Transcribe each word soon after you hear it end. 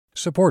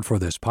Support for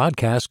this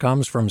podcast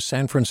comes from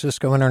San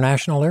Francisco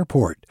International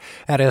Airport.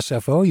 At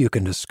SFO, you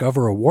can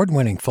discover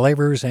award-winning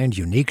flavors and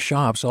unique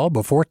shops all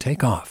before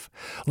takeoff.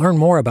 Learn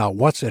more about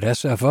what's at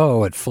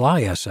SFO at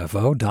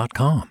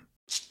flysfo.com.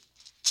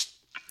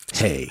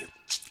 Hey,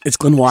 it's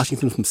Glenn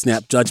Washington from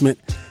Snap Judgment.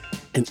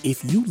 And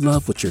if you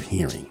love what you're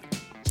hearing,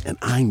 and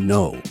I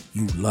know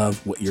you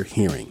love what you're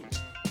hearing,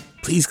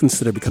 please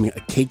consider becoming a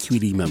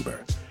KQED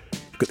member.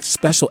 Get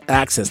special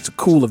access to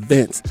cool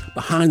events,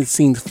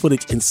 behind-the-scenes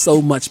footage, and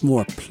so much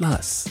more.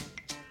 Plus,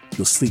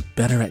 you'll sleep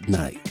better at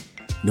night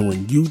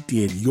knowing you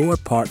did your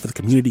part for the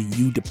community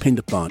you depend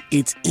upon.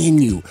 It's in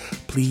you.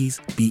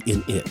 Please be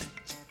in it.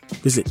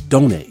 Visit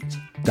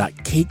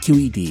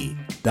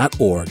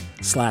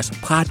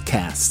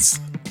donate.kqed.org/podcasts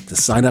to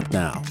sign up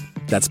now.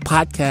 That's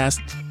podcast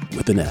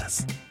with an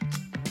S.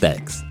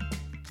 Thanks.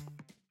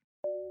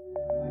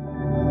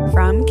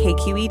 From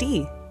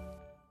KQED.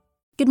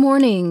 Good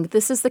morning.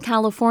 This is the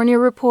California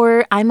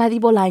Report. I'm Adi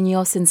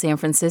Bolaños in San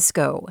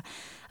Francisco.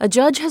 A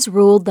judge has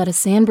ruled that a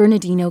San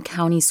Bernardino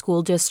County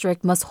school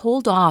district must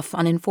hold off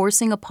on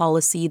enforcing a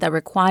policy that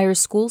requires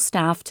school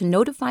staff to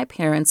notify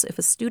parents if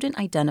a student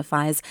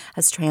identifies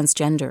as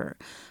transgender.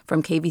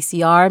 From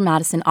KVCR,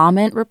 Madison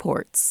Aument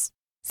reports.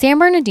 San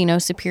Bernardino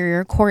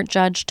Superior Court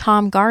Judge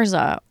Tom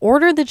Garza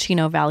ordered the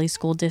Chino Valley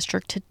School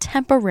District to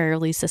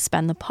temporarily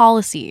suspend the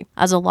policy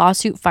as a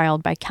lawsuit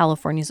filed by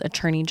California's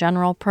Attorney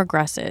General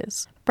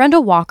progresses. Brenda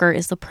Walker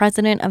is the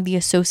president of the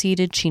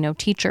Associated Chino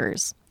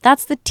Teachers.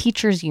 That's the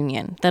teachers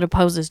union that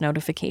opposes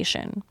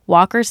notification.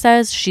 Walker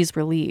says she's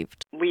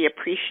relieved. We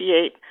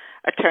appreciate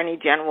Attorney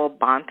General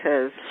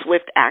Bonta's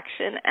swift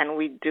action, and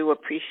we do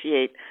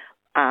appreciate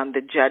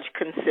the judge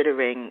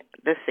considering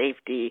the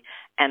safety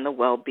and the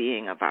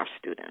well-being of our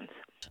students.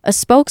 A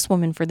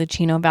spokeswoman for the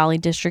Chino Valley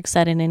District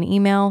said in an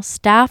email,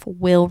 staff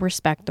will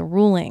respect the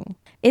ruling.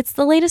 It's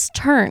the latest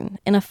turn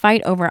in a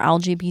fight over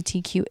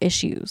LGBTQ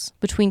issues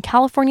between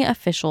California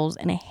officials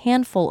and a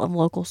handful of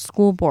local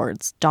school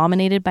boards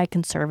dominated by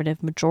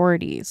conservative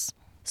majorities.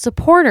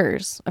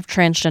 Supporters of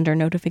transgender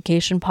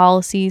notification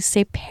policies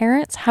say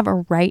parents have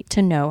a right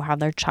to know how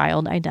their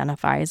child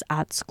identifies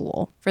at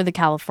school. For the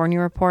California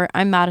Report,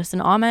 I'm Madison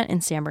Aument in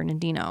San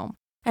Bernardino.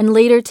 And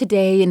later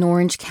today in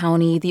Orange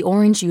County, the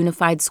Orange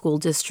Unified School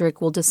District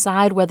will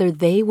decide whether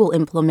they will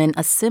implement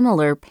a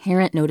similar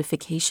parent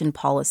notification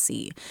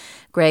policy.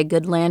 Greg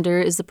Goodlander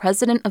is the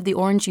president of the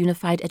Orange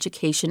Unified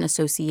Education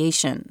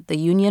Association, the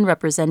union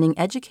representing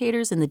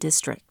educators in the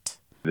district.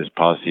 This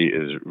policy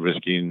is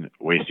risking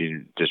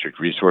wasting district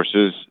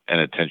resources and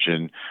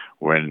attention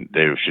when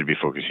they should be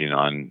focusing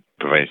on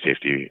providing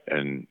safety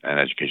and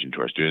education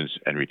to our students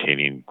and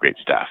retaining great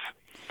staff.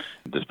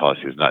 This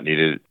policy is not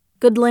needed.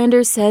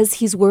 Goodlander says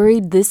he's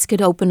worried this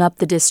could open up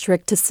the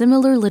district to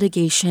similar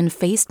litigation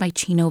faced by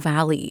Chino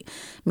Valley.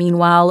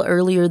 Meanwhile,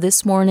 earlier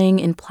this morning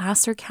in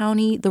Placer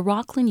County, the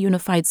Rockland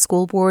Unified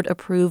School Board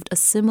approved a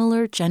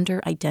similar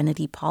gender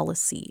identity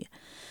policy.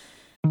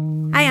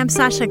 Hi, I'm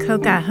Sasha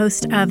Koka,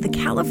 host of the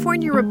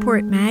California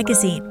Report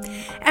magazine.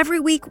 Every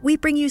week, we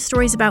bring you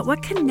stories about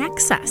what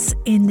connects us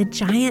in the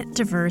giant,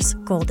 diverse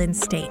Golden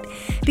State.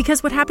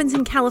 Because what happens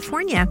in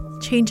California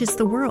changes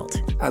the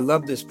world. I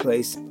love this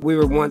place. We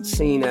were once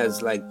seen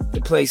as like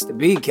the place to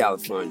be,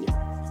 California.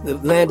 The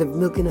land of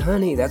milk and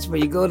honey. That's where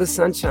you go to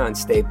Sunshine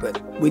State,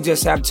 but we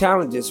just have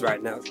challenges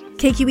right now.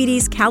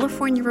 KQED's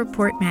California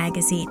Report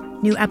magazine.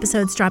 New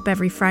episodes drop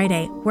every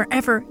Friday,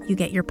 wherever you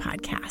get your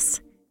podcasts.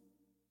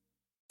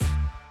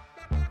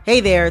 Hey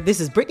there,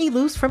 this is Brittany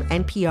Luce from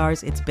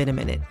NPR's It's Been a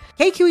Minute.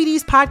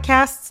 KQED's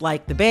podcasts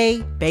like The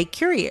Bay, Bay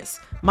Curious,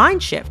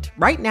 Mind Shift,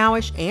 Right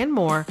Nowish, and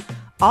more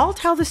all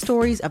tell the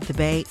stories of the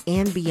Bay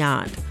and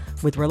beyond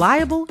with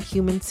reliable,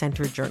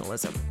 human-centered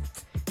journalism.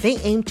 They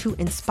aim to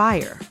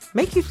inspire,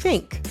 make you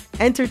think,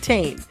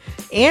 entertain,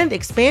 and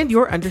expand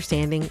your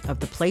understanding of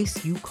the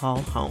place you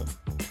call home.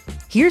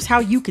 Here's how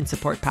you can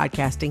support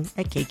podcasting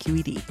at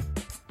KQED.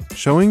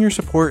 Showing your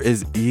support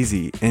is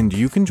easy, and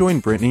you can join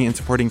Brittany in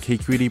supporting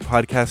KQED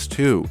Podcast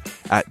too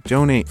at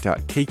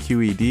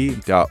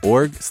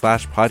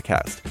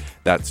donate.kqed.org/podcast.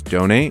 That's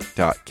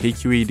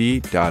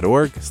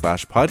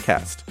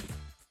donate.kqed.org/podcast.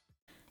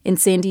 In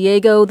San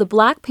Diego, the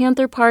Black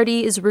Panther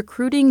Party is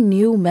recruiting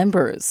new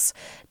members.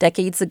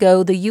 Decades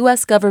ago, the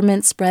U.S.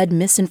 government spread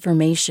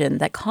misinformation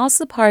that caused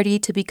the party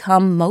to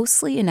become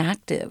mostly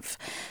inactive.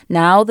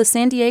 Now, the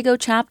San Diego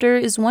chapter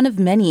is one of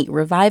many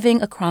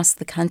reviving across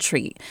the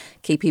country.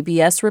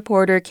 KPBS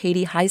reporter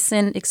Katie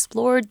Hyson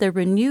explored their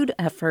renewed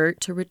effort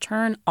to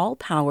return all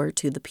power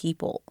to the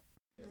people.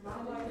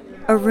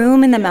 A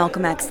room in the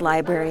Malcolm X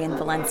Library in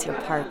Valencia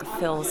Park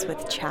fills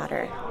with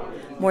chatter.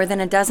 More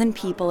than a dozen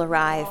people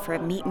arrive for a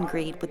meet and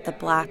greet with the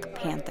Black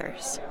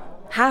Panthers.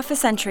 Half a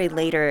century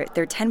later,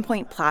 their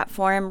 10-point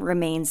platform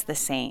remains the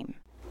same.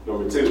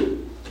 Number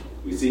 2,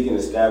 we seek and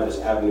establish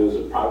avenues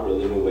of proper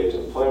living wage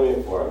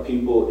employment for our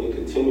people and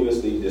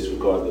continuously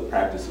disregard the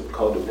practice of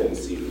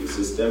codependency through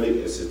systemic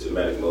and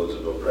systematic modes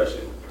of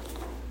oppression.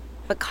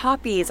 But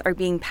copies are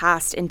being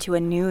passed into a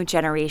new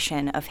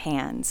generation of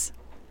hands.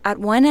 At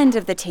one end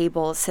of the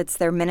table sits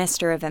their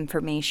Minister of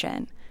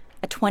Information,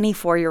 a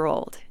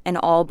 24-year-old in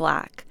all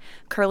black,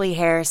 curly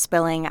hair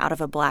spilling out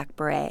of a black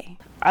beret.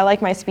 I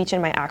like my speech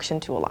and my action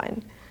to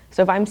align.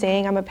 So if I'm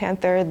saying I'm a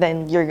Panther,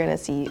 then you're going to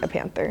see a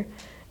Panther.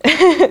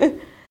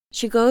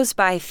 She goes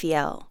by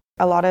Fiel.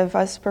 A lot of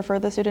us prefer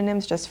the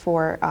pseudonyms just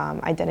for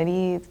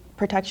identity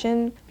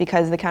protection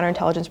because the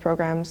counterintelligence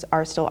programs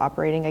are still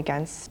operating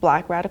against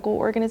Black radical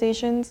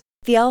organizations.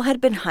 Fiel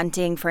had been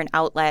hunting for an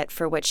outlet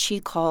for what she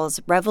calls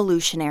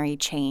revolutionary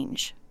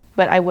change.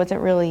 But I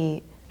wasn't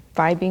really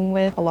vibing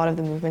with a lot of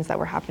the movements that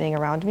were happening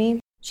around me.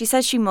 She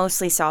says she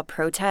mostly saw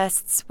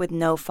protests with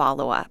no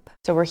follow-up.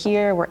 So we're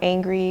here, we're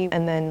angry,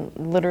 and then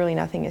literally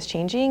nothing is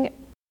changing.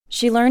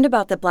 She learned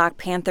about the Black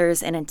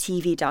Panthers in a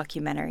TV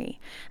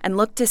documentary and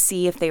looked to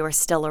see if they were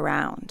still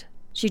around.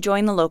 She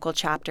joined the local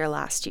chapter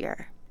last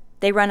year.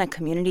 They run a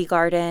community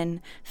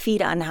garden,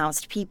 feed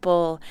unhoused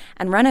people,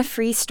 and run a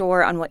free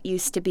store on what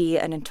used to be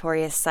a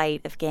notorious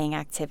site of gang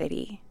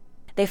activity.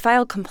 They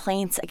file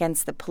complaints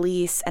against the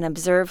police and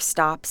observe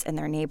stops in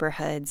their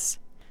neighborhoods.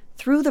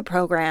 Through the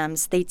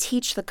programs, they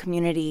teach the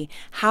community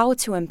how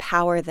to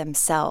empower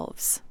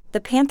themselves.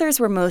 The Panthers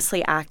were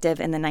mostly active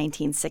in the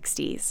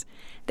 1960s.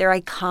 Their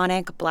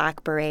iconic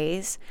black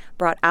berets,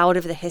 brought out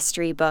of the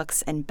history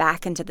books and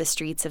back into the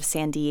streets of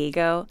San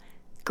Diego,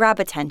 grab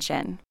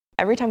attention.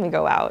 Every time we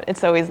go out,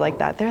 it's always like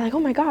that. They're like, oh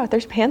my God,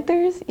 there's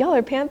Panthers? Y'all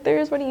are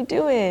Panthers? What are you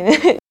doing?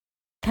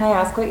 Can I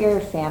ask what your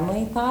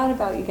family thought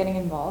about you getting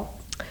involved?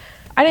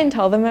 I didn't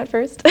tell them at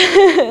first.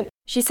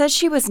 She says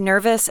she was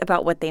nervous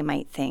about what they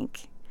might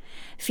think.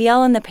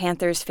 Fiel and the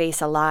Panthers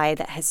face a lie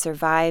that has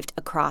survived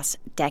across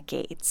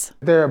decades.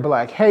 They're a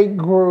black hate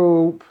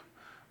group.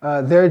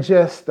 They're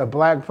just the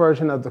black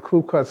version of the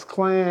Ku Klux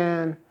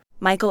Klan.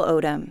 Michael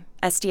Odom,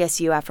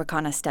 SDSU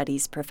Africana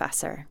Studies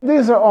professor.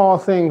 These are all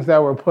things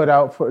that were put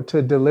out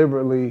to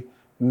deliberately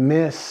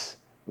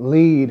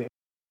mislead.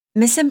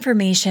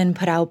 Misinformation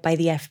put out by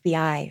the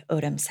FBI,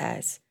 Odom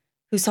says,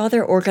 who saw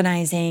their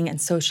organizing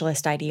and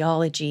socialist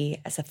ideology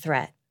as a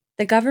threat.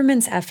 The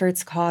government's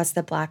efforts caused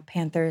the Black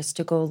Panthers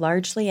to go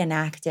largely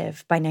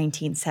inactive by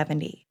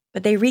 1970,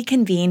 but they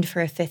reconvened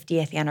for a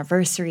 50th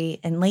anniversary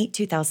in late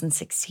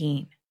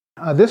 2016.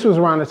 This was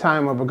around the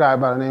time of a guy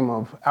by the name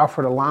of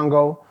Alfred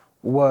Alongo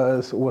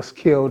was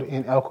killed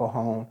in El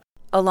Cajon.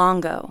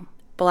 Alongo,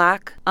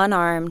 black,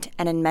 unarmed,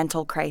 and in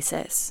mental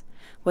crisis,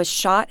 was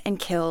shot and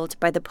killed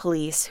by the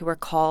police who were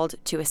called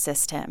to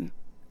assist him.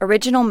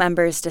 Original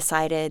members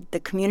decided the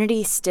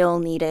community still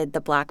needed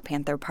the Black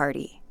Panther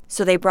Party,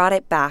 so they brought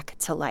it back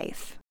to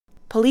life.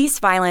 Police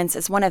violence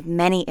is one of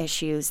many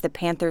issues the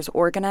Panthers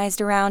organized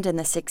around in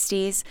the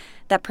 60s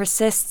that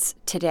persists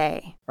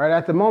today. Right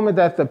at the moment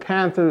that the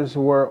Panthers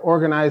were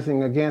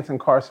organizing against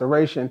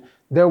incarceration,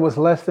 there was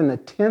less than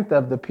 1/10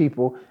 of the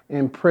people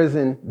in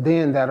prison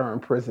then that are in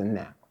prison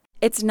now.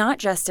 It's not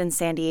just in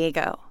San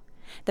Diego.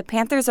 The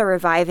Panthers are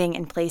reviving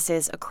in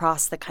places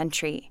across the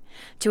country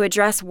to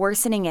address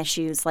worsening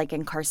issues like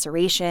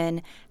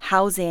incarceration,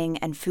 housing,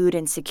 and food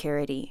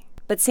insecurity.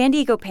 But San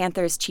Diego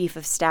Panthers Chief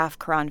of Staff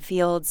Karan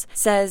Fields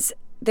says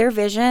their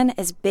vision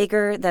is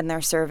bigger than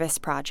their service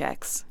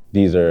projects.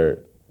 These are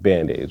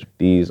Band-Aids.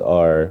 These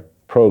are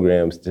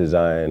programs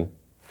designed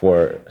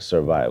for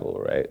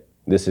survival, right?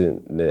 This is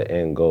the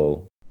end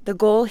goal. The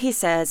goal, he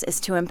says,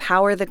 is to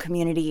empower the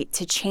community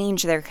to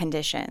change their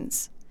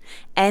conditions,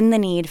 end the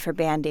need for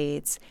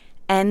Band-Aids,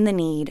 end the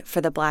need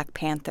for the Black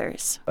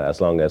Panthers.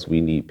 As long as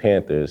we need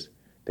Panthers,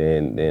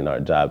 then our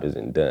job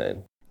isn't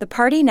done. The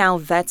party now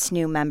vets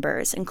new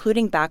members,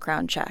 including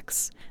background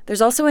checks.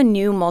 There's also a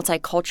new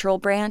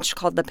multicultural branch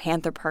called the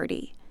Panther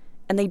Party,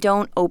 and they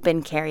don't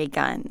open carry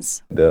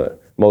guns. The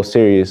most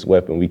serious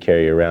weapon we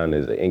carry around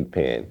is an ink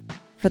pen.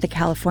 For the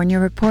California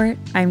Report,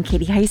 I'm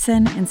Katie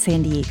Hyson in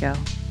San Diego.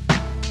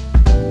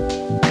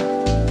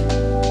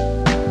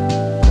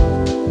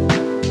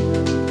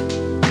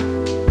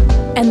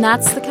 And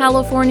that's the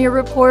California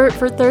Report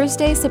for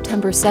Thursday,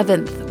 September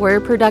 7th. We're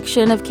a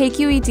production of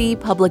KQED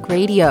Public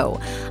Radio.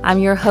 I'm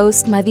your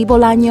host, Madi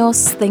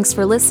Bolaños. Thanks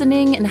for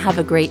listening and have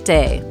a great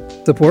day.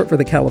 Support for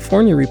the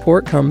California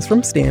Report comes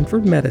from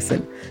Stanford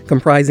Medicine,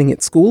 comprising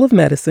its School of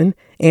Medicine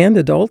and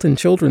adult and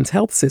children's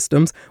health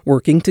systems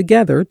working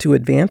together to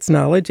advance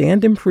knowledge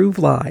and improve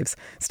lives.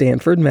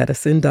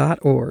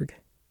 StanfordMedicine.org.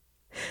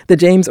 The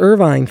James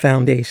Irvine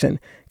Foundation,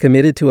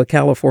 committed to a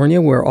California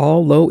where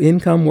all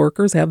low-income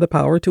workers have the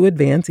power to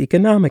advance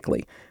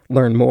economically.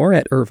 Learn more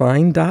at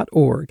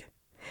irvine.org.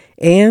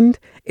 And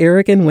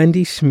Eric and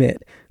Wendy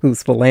Schmidt,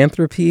 whose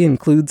philanthropy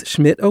includes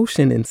Schmidt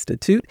Ocean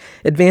Institute,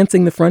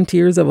 advancing the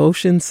frontiers of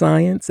ocean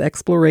science,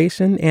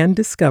 exploration, and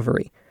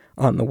discovery.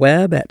 On the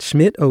web at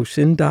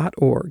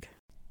schmidtocean.org.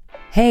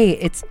 Hey,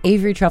 it's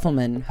Avery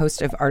Trufelman,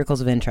 host of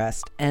Articles of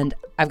Interest, and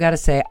I've got to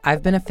say,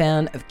 I've been a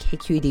fan of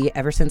KQED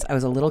ever since I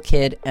was a little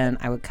kid, and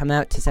I would come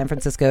out to San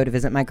Francisco to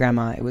visit my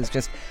grandma. It was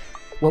just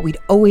what we'd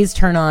always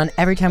turn on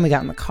every time we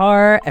got in the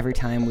car, every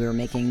time we were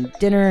making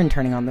dinner and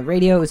turning on the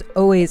radio. It was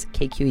always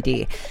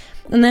KQED.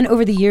 And then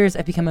over the years,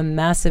 I've become a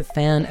massive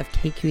fan of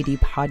KQED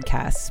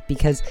podcasts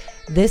because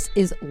this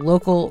is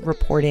local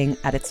reporting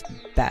at its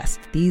best.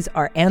 These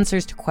are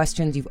answers to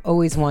questions you've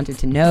always wanted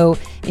to know,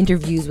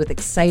 interviews with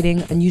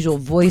exciting, unusual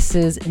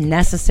voices,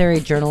 necessary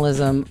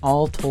journalism,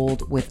 all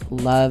told with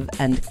love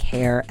and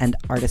care and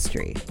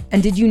artistry.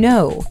 And did you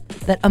know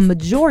that a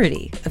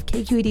majority of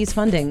KQED's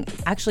funding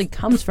actually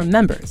comes from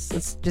members?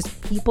 It's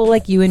just people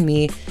like you and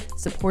me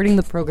supporting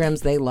the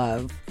programs they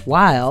love,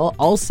 while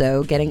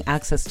also getting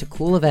access to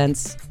cool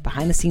events,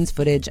 behind-the-scenes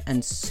footage,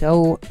 and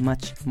so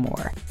much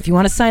more. If you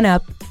want to sign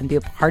up and be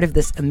a part of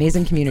this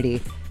amazing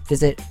community,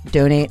 visit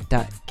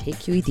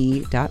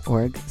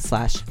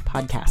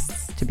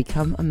donate.kqed.org/podcasts to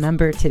become a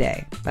member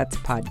today. That's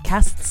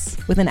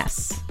podcasts with an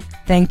S.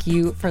 Thank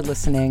you for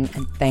listening,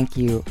 and thank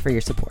you for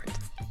your support.